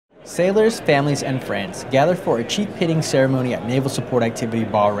Sailors, families, and friends gather for a chief pitting ceremony at Naval Support Activity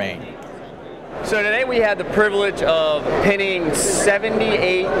Bahrain. So today we had the privilege of pinning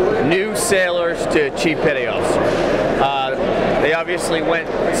 78 new sailors to Chief Petty Officer. They obviously went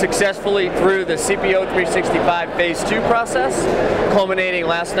successfully through the CPO 365 Phase 2 process, culminating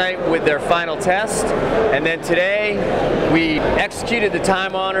last night with their final test. And then today we executed the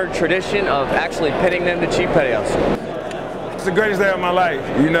time-honored tradition of actually pinning them to Chief Petty Officer. It's the greatest day of my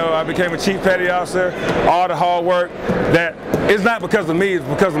life. You know, I became a Chief Petty Officer, all the hard work that it's not because of me, it's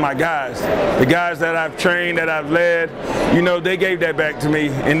because of my guys. The guys that I've trained, that I've led, you know, they gave that back to me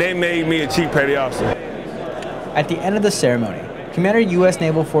and they made me a Chief Petty Officer. At the end of the ceremony, Commander U.S.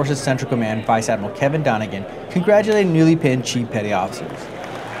 Naval Forces Central Command Vice Admiral Kevin Donegan congratulated newly pinned Chief Petty Officers.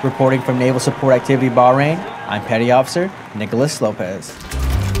 Reporting from Naval Support Activity Bahrain, I'm Petty Officer Nicholas Lopez.